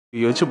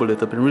Yo, it's your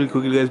bullet up, and really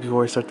quickly guys,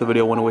 before I start the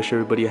video, I want to wish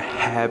everybody a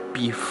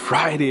happy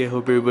Friday. I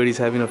hope everybody's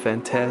having a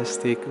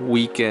fantastic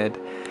weekend.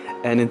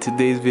 And in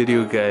today's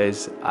video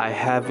guys, I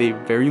have a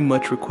very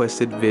much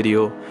requested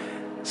video,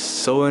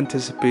 so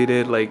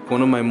anticipated, like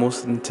one of my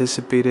most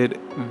anticipated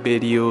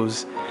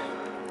videos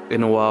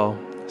in a while.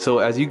 So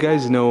as you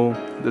guys know,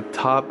 the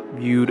top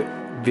viewed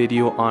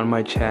video on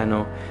my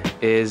channel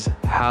is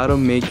how to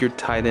make your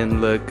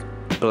Titan look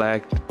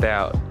blacked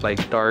out,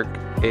 like dark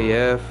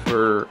AF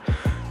or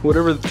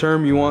whatever the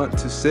term you want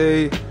to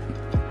say.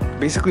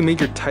 Basically make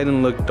your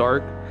Titan look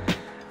dark,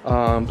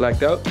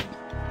 blacked out.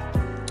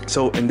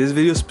 So in this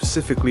video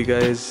specifically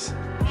guys,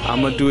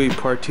 I'm gonna do a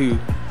part 2.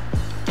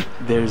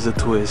 There's a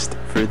twist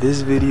for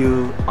this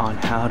video on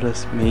how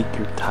to make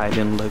your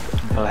Titan look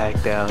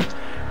blacked out.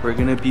 We're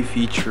gonna be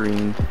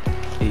featuring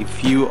a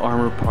few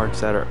armor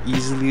parts that are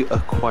easily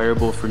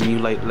acquirable for new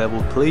light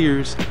level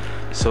players,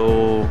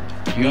 so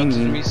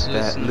meaning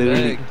that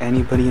literally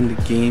anybody in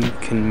the game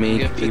can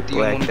make a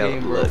blacked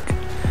out look.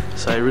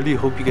 So I really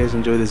hope you guys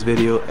enjoy this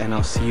video, and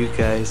I'll see you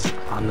guys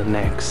on the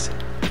next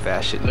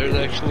fashion There's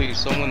video. actually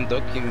someone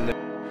ducking there.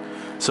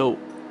 So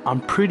I'm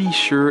pretty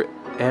sure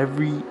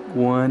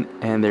everyone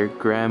and their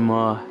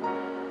grandma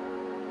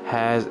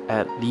has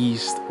at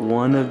least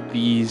one of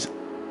these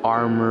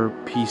armor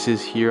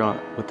pieces here on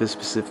with this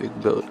specific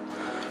build.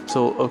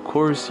 So of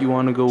course you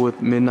want to go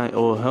with Midnight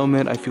Oil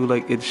Helmet. I feel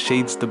like it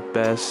shades the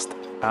best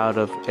out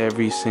of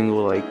every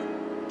single like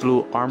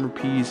blue armor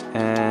piece,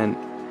 and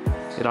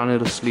it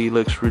honestly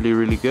looks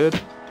really good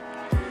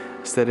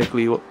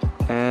aesthetically,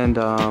 and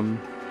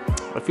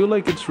I feel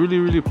like it's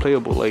really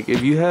playable. Like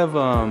if you have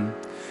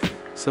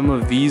some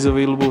of these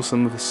available,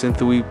 some of the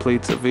Synthoceps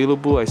plates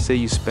available, I say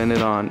you spend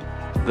it on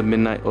the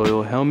Midnight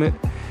Oil Helmet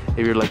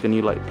if you're like a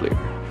new light player.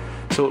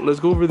 So let's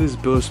go over this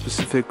build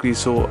specifically.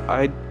 So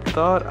I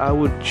thought I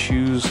would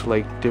choose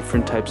like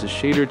different types of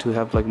shader to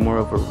have like more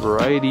of a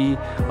variety.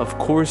 Of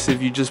course,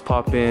 if you just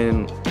pop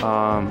in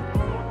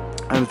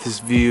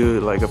Amethyst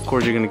Veil, like of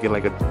course you're gonna get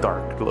like a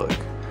dark look.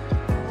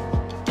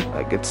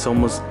 Like it's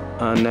almost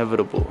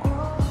inevitable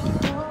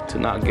to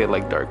not get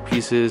like dark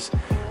pieces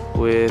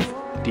with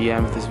the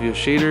Amethyst Veil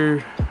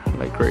shader.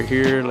 Like right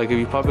here, like if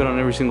you pop it on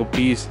every single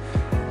piece,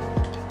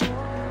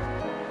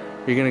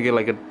 you're gonna get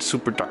like a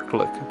super dark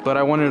look. But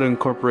I wanted to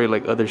incorporate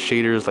like other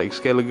shaders like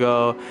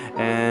Skelegal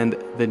and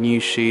the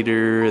new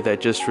shader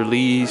that just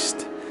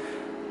released,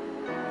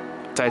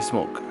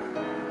 TRANSMOG.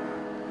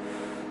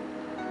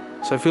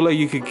 So I feel like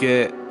you could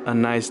get a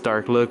nice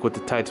dark look with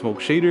the TRANSMOG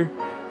shader,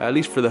 at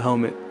least for the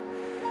helmet.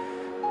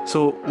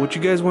 So what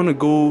you guys want to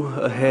go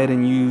ahead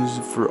and use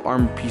for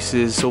armor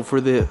pieces, so for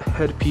the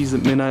headpiece, the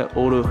Midnight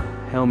Oil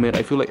Helmet,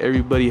 I feel like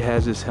everybody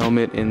has this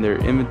helmet in their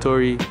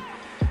inventory.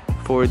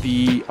 For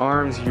the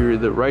arms here,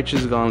 the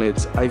Righteous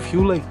Gauntlets, I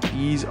feel like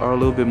these are a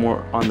little bit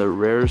more on the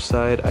rare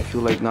side. I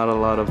feel like not a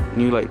lot of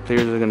new light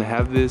players are gonna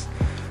have this.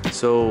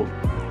 So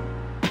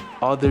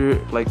other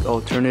like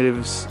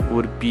alternatives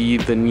would be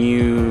the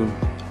new,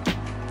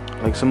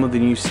 like some of the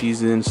new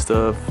season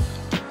stuff,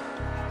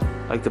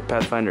 like the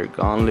Pathfinder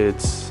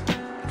Gauntlets.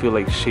 I feel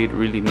like shade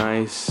really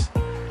nice.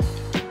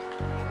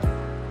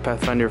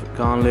 Pathfinder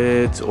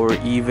Gauntlets, or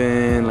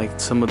even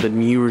like some of the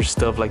newer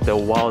stuff like the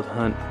Wild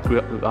Hunt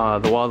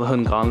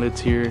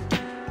Gauntlets here.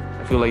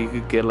 I feel like you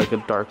could get like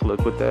a dark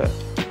look with that.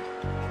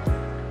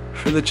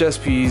 For the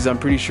chest piece, I'm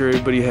pretty sure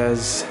everybody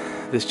has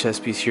this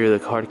chest piece here,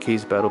 the hard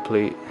case battle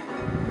plate.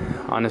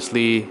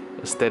 Honestly,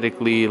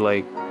 aesthetically,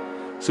 like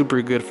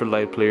super good for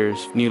light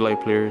players, new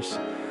light players.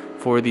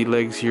 For the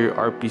legs here,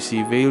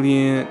 RPC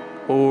Valiant,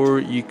 or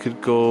you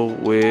could go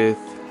with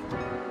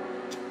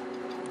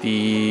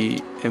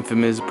the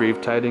infamous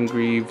Brave Titan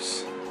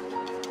Greaves.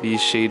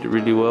 These shade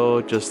really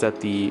well, just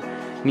that the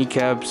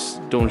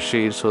kneecaps don't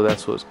shade, so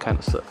that's what kind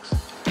of sucks.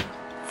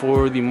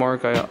 For the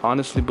mark, I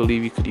honestly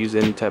believe you could use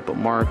any type of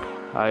mark.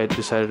 I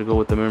decided to go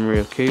with the Memory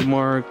of Cave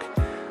mark,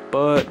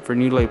 but for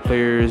new light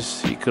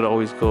players, you could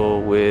always go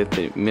with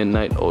the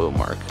Midnight Oil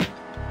mark.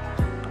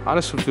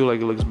 Honestly feel like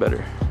it looks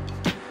better.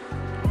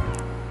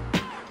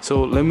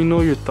 So let me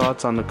know your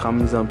thoughts on the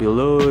comments down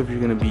below if you're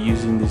going to be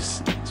using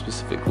this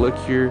specific look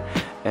here,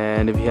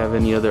 and if you have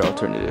any other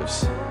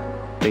alternatives.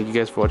 Thank you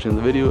guys for watching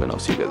the video, and I'll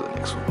see you guys in the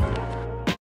next one.